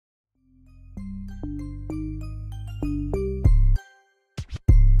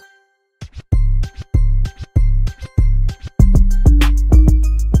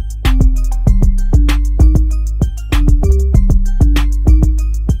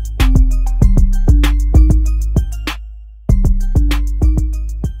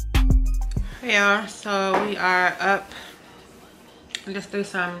y'all, so we are up. I just threw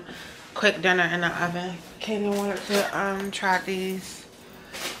some quick dinner in the oven. Kaden wanted to try these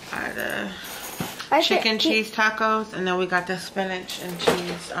the chicken cheese tacos, and then we got the spinach and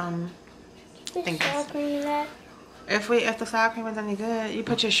cheese thingies. If the sour cream is any good, you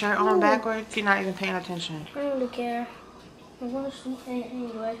put your shirt on backwards, you're not even paying attention. I don't really care. I'm gonna sleep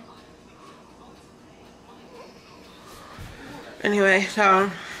anyway. Anyway, so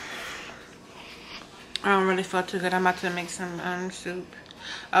I don't really feel too good. I'm about to make some soup.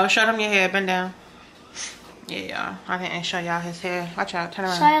 Oh, show them your hair. Bend down. Yeah, y'all. I didn't show y'all his hair. Watch out. Turn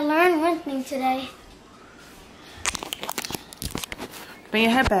around. So I learned one thing today. Bring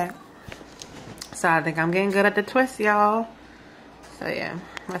your head back. So I think I'm getting good at the twist, y'all. So yeah,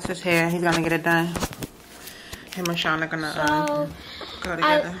 that's his hair. He's gonna get it done. Him and Sean are gonna go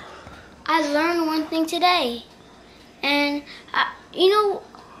together. I learned one thing today. And, you know,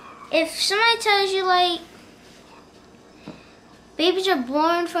 if somebody tells you, like, babies are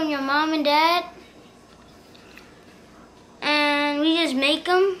born from your mom and dad, and we just make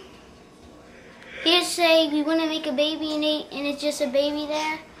them, you just say we want to make a baby and it's just a baby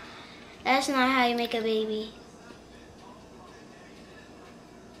there, that's not how you make a baby.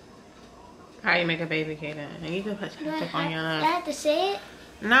 How you make a baby, Kaden? And you can put chapstick on your lip. Do I have to say it?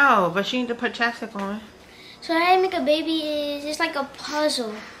 No, but you need to put chapstick on. So how you make a baby is it's like a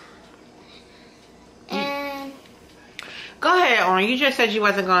puzzle. And go ahead, on. You just said you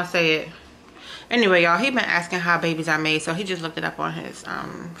wasn't gonna say it. Anyway, y'all, he been asking how babies are made, so he just looked it up on his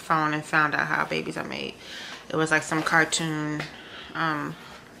phone and found out how babies are made. It was like some cartoon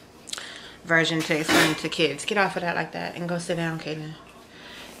version to explain to kids. Get off of that like that and go sit down, Kaden.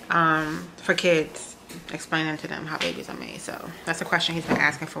 For kids, explaining to them how babies are made. So that's a question he's been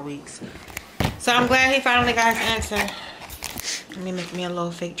asking for weeks. So I'm glad he finally got his answer. Let me make me a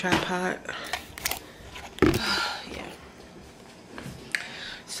little fake tripod. Yeah.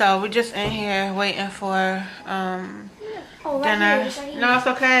 So we're just in here waiting for dinner. No, it's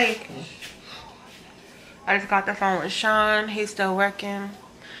okay. I just got the phone with Sean. He's still working.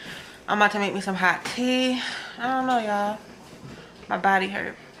 I'm about to make me some hot tea. I don't know, y'all. My body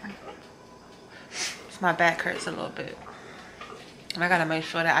hurt. My back hurts a little bit. And I gotta make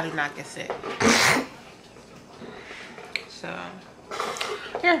sure that I do not get sick. So,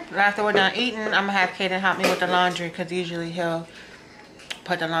 yeah, after we're done eating, I'm gonna have Kaden help me with the laundry, because usually he'll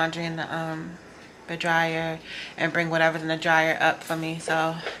put the laundry in the dryer and bring whatever's in the dryer up for me.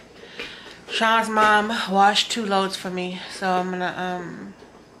 So, Sean's mom washed 2 loads for me. So, I'm gonna,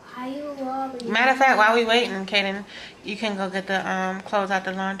 matter of fact, while we waiting, Kaden, you can go get the clothes out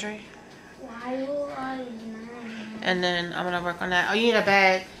the laundry. And then I'm gonna work on that. Oh, you need a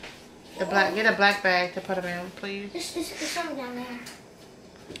bag. Get a black bag to put them in, please. There's something down there.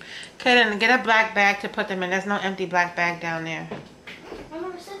 Kaden, get a black bag to put them in. There's no empty black bag down there.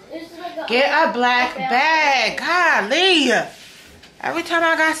 Get a black bag. Golly. Every time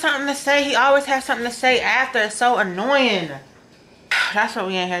I got something to say, he always has something to say after. It's so annoying. That's what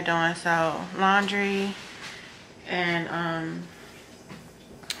we in here doing. So, laundry and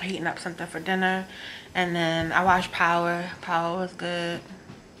heating up something for dinner. And then I watched Power. Power was good.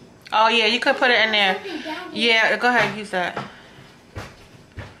 Oh yeah, you could put it in there. Yeah, go ahead, use that.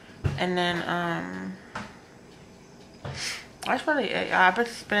 And then that's really it. I've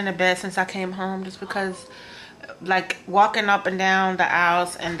been in the bed since I came home, just because like walking up and down the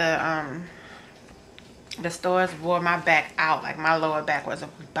aisles and the stores wore my back out. Like my lower back was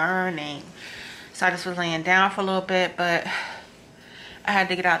burning. So I just was laying down for a little bit, but I had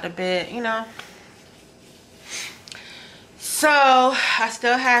to get out the bed, you know. So I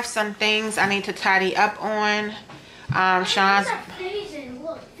still have some things I need to tidy up on.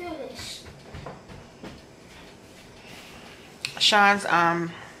 Sean's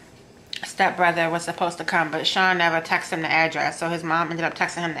stepbrother was supposed to come, but Sean never texted him the address, so his mom ended up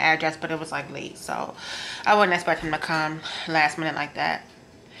texting him the address, but it was like late, so I wouldn't expect him to come last minute like that.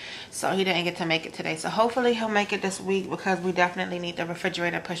 So he didn't get to make it today. So hopefully he'll make it this week, because we definitely need the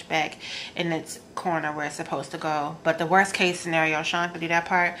refrigerator pushed back in its corner where it's supposed to go. But the worst case scenario, Sean could do that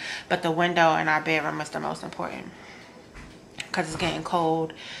part, but the window in our bedroom is the most important, because it's getting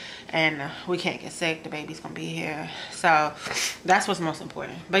cold and we can't get sick. The baby's gonna be here. So that's what's most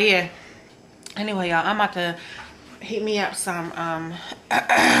important. But yeah, anyway, y'all, I'm about to heat me up some I'm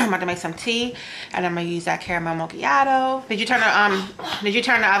about to make some tea, and I'm gonna use that caramel macchiato. Did you turn the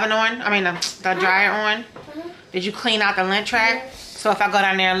oven on? I mean the dryer on? Did you clean out the lint track? Yes. So if I go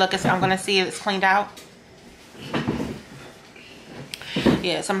down there and look, I'm gonna see if it's cleaned out.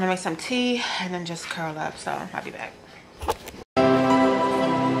 Yeah, so I'm gonna make some tea and then just curl up. So I'll be back.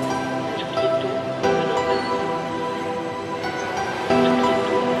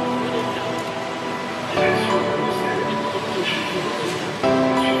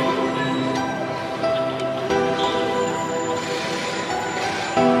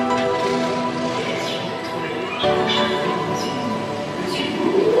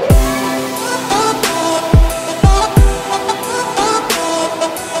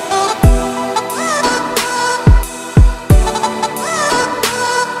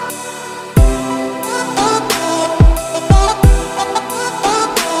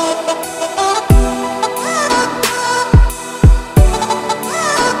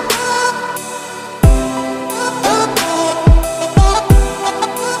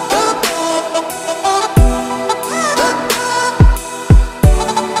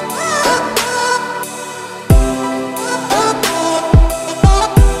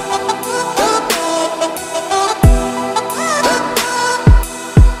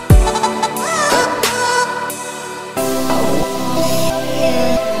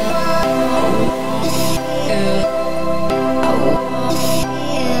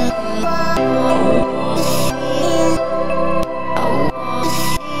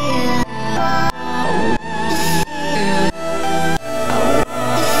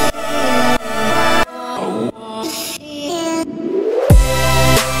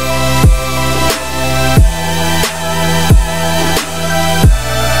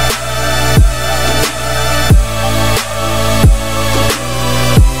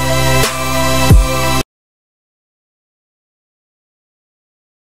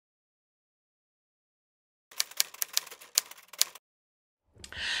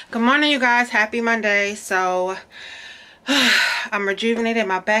 Good morning, you guys. Happy Monday. So I'm rejuvenated.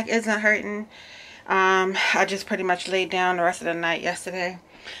 My back isn't hurting. I just pretty much laid down the rest of the night yesterday,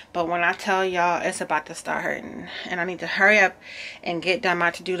 but when I tell y'all, it's about to start hurting, and I need to hurry up and get done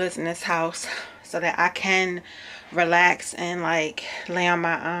my to-do list in this house so that I can relax and like lay on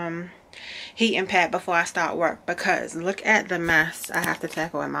my heating pad before I start work, because look at the mess I have to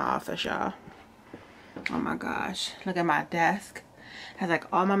tackle in my office, y'all. Oh my gosh, look at my desk. Has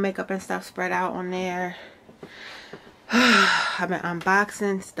like all my makeup and stuff spread out on there. I've been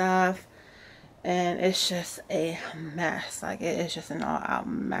unboxing stuff and it's just a mess. Like, it is just an all-out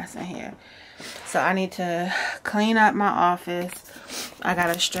mess in here. So I need to clean up my office. I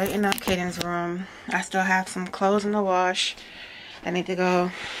gotta straighten up Caden's room. I still have some clothes in the wash. I need to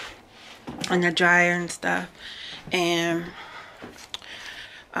go in the dryer and stuff. And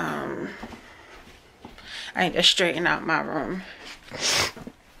I need to straighten out my room.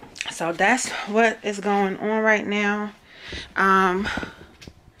 So that's what is going on right now.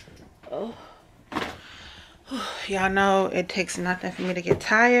 Y'all know it takes nothing for me to get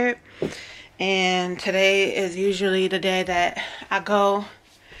tired, and today is usually the day that I go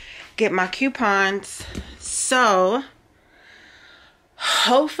get my coupons, so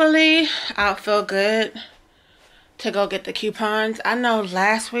hopefully I'll feel good to go get the coupons. I know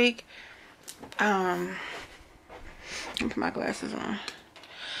last week, let me put my glasses on.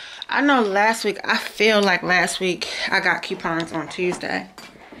 I know last week, I feel like last week I got coupons on Tuesday.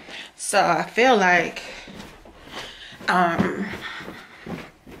 So I feel like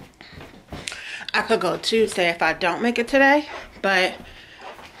I could go Tuesday if I don't make it today, but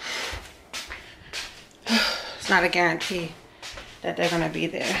it's not a guarantee that they're gonna be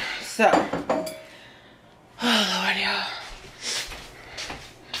there. So, oh Lord, y'all.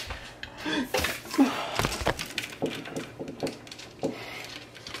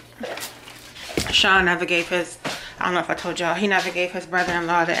 Sean never gave his, I don't know if I told y'all, he never gave his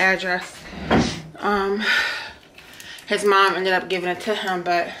brother-in-law the address. His mom ended up giving it to him,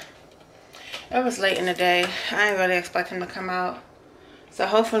 but it was late in the day. I didn't really expect him to come out. So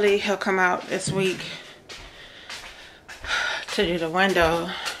hopefully he'll come out this week to do the window,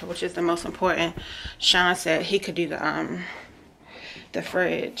 which is the most important. Sean said he could do the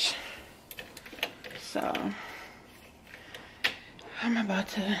fridge. So I'm about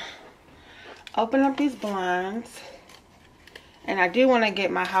to open up these blinds, and I do want to get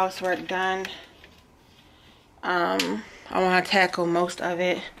my housework done. I want to tackle most of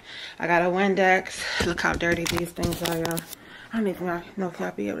it. I got a Windex. Look how dirty these things are, y'all. I don't even know if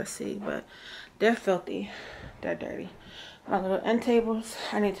y'all be able to see, but they're filthy. They're dirty. My little end tables,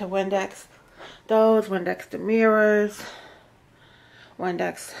 I need to Windex those, Windex the mirrors,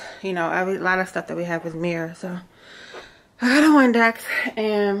 Windex, you know, a lot of stuff that we have is mirrors. So I got a Windex,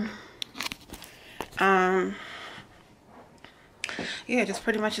 and yeah, just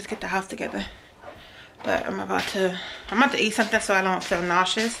pretty much just get the house together. But I'm about to eat something so I don't feel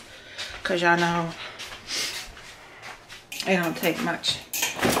nauseous, because y'all know it don't take much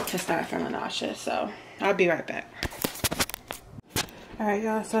to start feeling nauseous. So I'll be right back. Alright,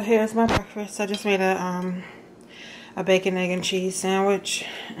 y'all, so here's my breakfast. I just made a bacon, egg, and cheese sandwich,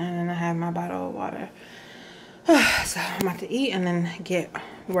 and then I have my bottle of water. So I'm about to eat and then get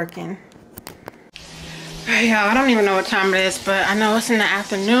working. Alright, y'all, I don't even know what time it is, but I know it's in the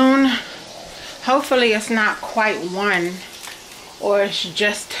afternoon. Hopefully it's not quite 1, or it's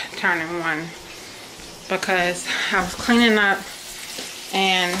just turning 1, because I was cleaning up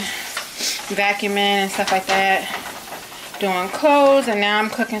and vacuuming and stuff like that, doing clothes, and now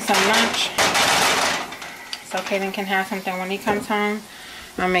I'm cooking some lunch so Caden can have something when he comes home.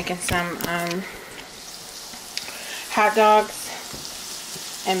 I'm making some hot dogs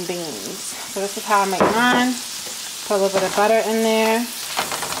and beans. So this is how I make mine. Put a little bit of butter in there.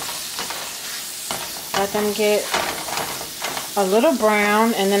 Let them get a little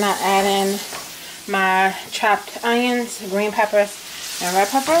brown, and then I add in my chopped onions, green peppers, and red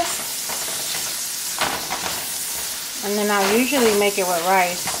peppers. And then I usually make it with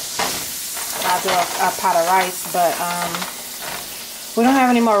rice. I'll do a pot of rice, but we don't have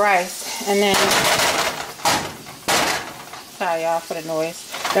any more rice. And then, sorry y'all for the noise.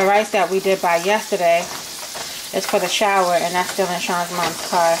 The rice that we did buy yesterday is for the shower, and that's still in Sean's mom's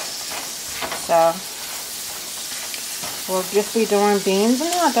car. So we'll just be doing beans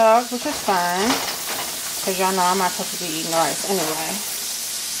and hot dogs, which is fine, because y'all know I'm not supposed to be eating rice anyway.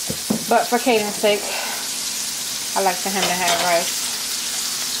 But for Caden's sake, I like for him to have rice.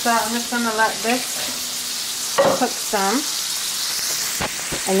 So I'm just going to let this cook some,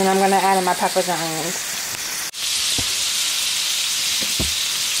 and then I'm going to add in my peppers and onions.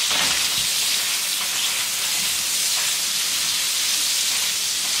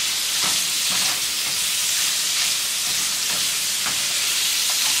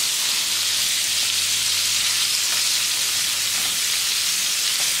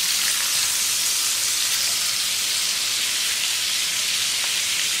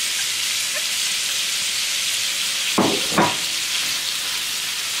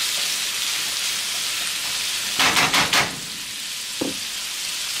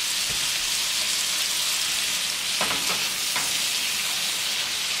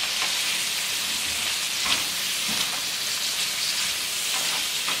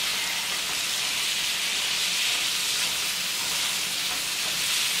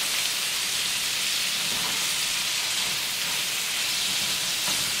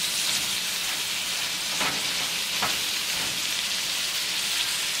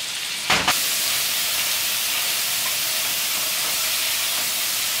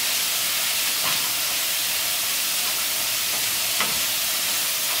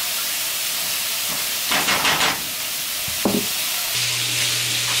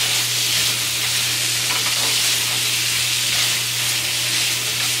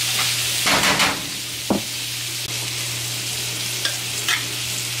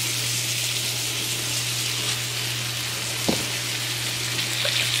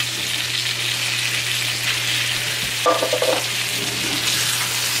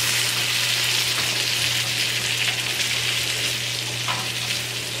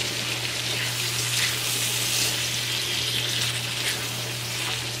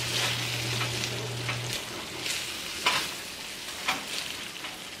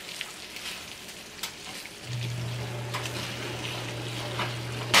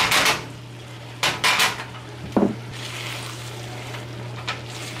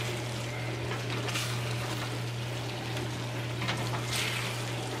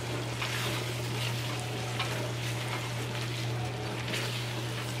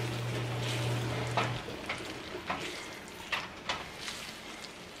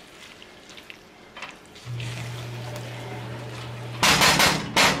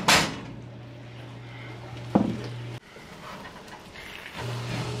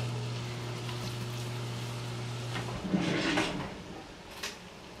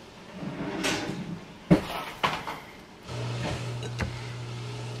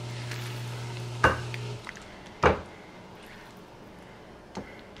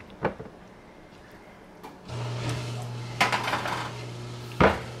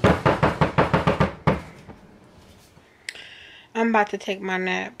 I'm about to take my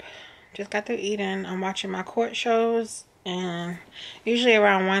nap. Just got through eating. I'm watching my court shows, and usually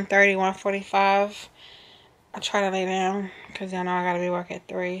around 1:30, 1:45, I try to lay down because y'all know I gotta be work at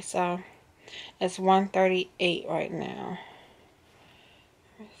 3. So it's 1:38 right now.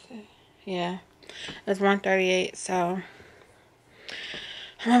 Let me see. Yeah, it's 1:38. So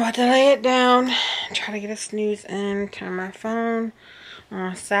I'm about to lay it down, try to get a snooze in, turn my phone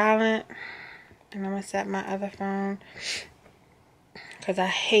on silent, and I'm gonna set my other phone. Because I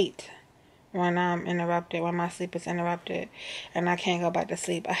hate when I'm interrupted, when my sleep is interrupted and I can't go back to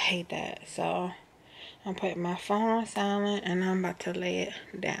sleep. I hate that. So I'm putting my phone on silent and I'm about to lay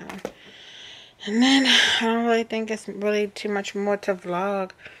it down. And then I don't really think it's really too much more to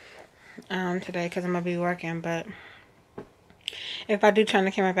vlog today because I'm going to be working. But if I do turn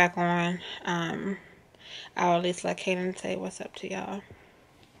the camera back on, I'll at least let Caden say what's up to y'all.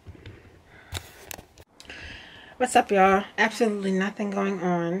 What's up, y'all? Absolutely nothing going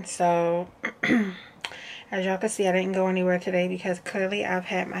on. So as y'all can see, I didn't go anywhere today because clearly I've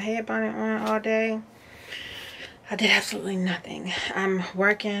had my head bonnet on all day. I did absolutely nothing. I'm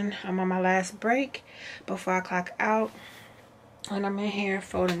working. I'm on my last break before I clock out, and I'm in here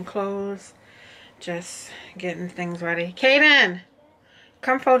folding clothes, just getting things ready. Caden,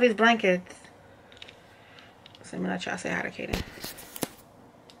 come fold these blankets. So let me let y'all say hi to Caden.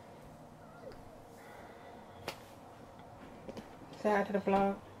 Say hi to the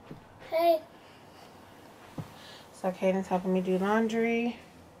vlog. Hey. So Caden's helping me do laundry.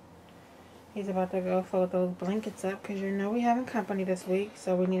 He's about to go fold those blankets up because you know we having company this week.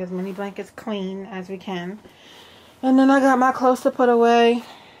 So we need as many blankets clean as we can. And then I got my clothes to put away.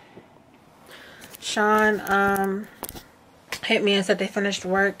 Sean hit me and said they finished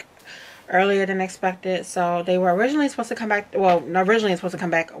work earlier than expected. So they were originally supposed to come back. Well, originally supposed to come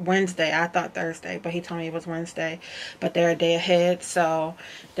back Wednesday. I thought Thursday, but he told me it was Wednesday. But they're a day ahead, so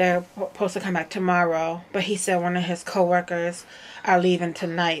they're supposed to come back tomorrow. But he said one of his coworkers are leaving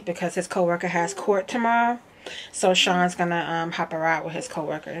tonight because his coworker has court tomorrow. So Sean's gonna hop a ride with his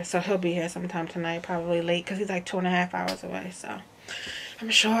coworker. So he'll be here sometime tonight, probably late because he's like 2.5 hours away. So I'm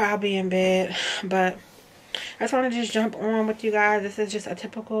sure I'll be in bed, but I just want to just jump on with you guys. This is just a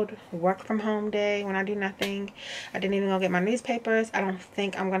typical work from home day when I do nothing. I didn't even go get my newspapers. I don't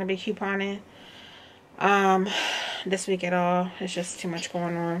think I'm going to be couponing this week at all. It's just too much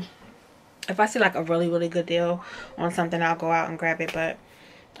going on. If I see like a really, really good deal on something, I'll go out and grab it. But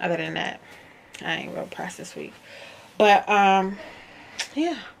other than that, I ain't real pressed this week. But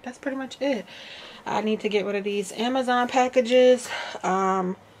yeah, that's pretty much it. I need to get rid of these Amazon packages.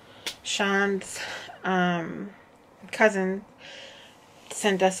 Sean's cousin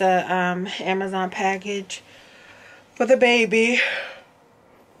sent us a Amazon package for the baby.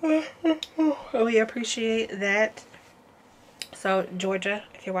 We appreciate that. So Georgia,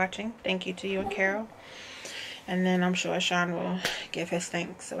 if you're watching, thank you to you and Carol. And then I'm sure Sean will give his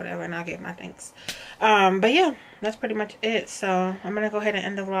thanks or whatever, and I'll give my thanks. But yeah, that's pretty much it. So I'm gonna go ahead and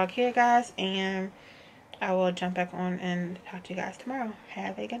end the vlog here, guys, and I will jump back on and talk to you guys tomorrow.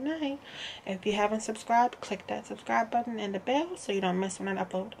 Have a good night. If you haven't subscribed, click that subscribe button and the bell so you don't miss when I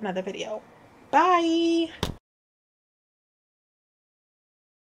upload another video. Bye.